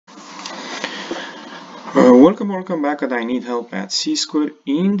Welcome back at I Need Help at C-Square.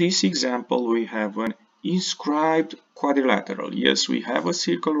 In this example, we have an inscribed quadrilateral. Yes, we have a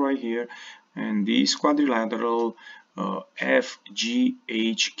circle right here, and this quadrilateral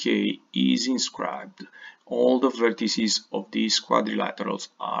FGHK is inscribed. All the vertices of these quadrilaterals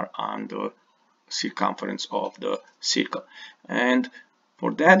are on the circumference of the circle. And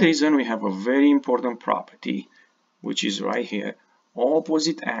for that reason, we have a very important property, which is right here.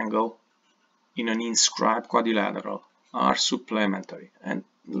 Opposite angle in an inscribed quadrilateral are supplementary. And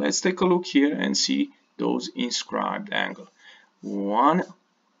let's take a look here and see those inscribed angles. One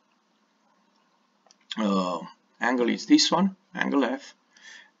angle is this one, angle F,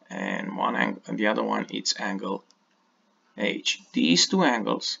 and the other one is angle H. These two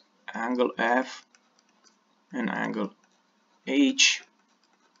angles, angle F and angle H,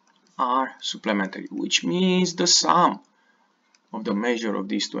 are supplementary, which means the sum of the measure of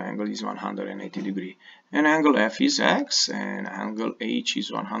these two angles is 180 degrees, and angle F is X and angle H is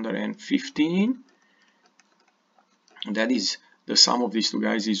 115. That is, the sum of these two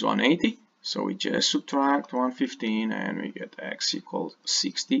guys is 180, so we just subtract 115 and we get X equals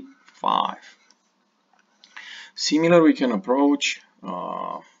 65. Similar, we can approach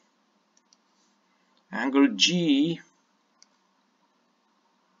angle G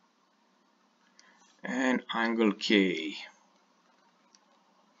and angle K.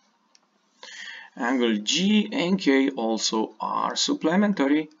 Angle G and K also are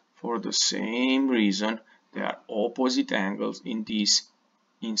supplementary for the same reason. They are opposite angles in this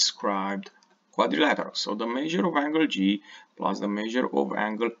inscribed quadrilateral. So the measure of angle G plus the measure of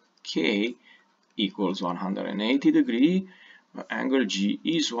angle K equals 180 degrees. Angle G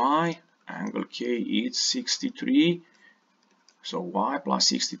is Y, angle K is 63. So Y plus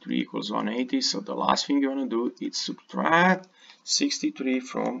 63 equals 180. So the last thing you want to do is subtract 63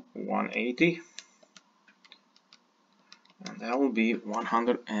 from 180. And that will be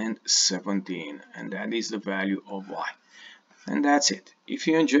 117, and that is the value of Y. And that's it. If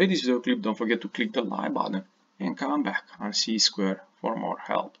you enjoyed this video clip, don't forget to click the like button and come back on C-Square for more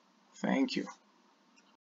help. Thank you.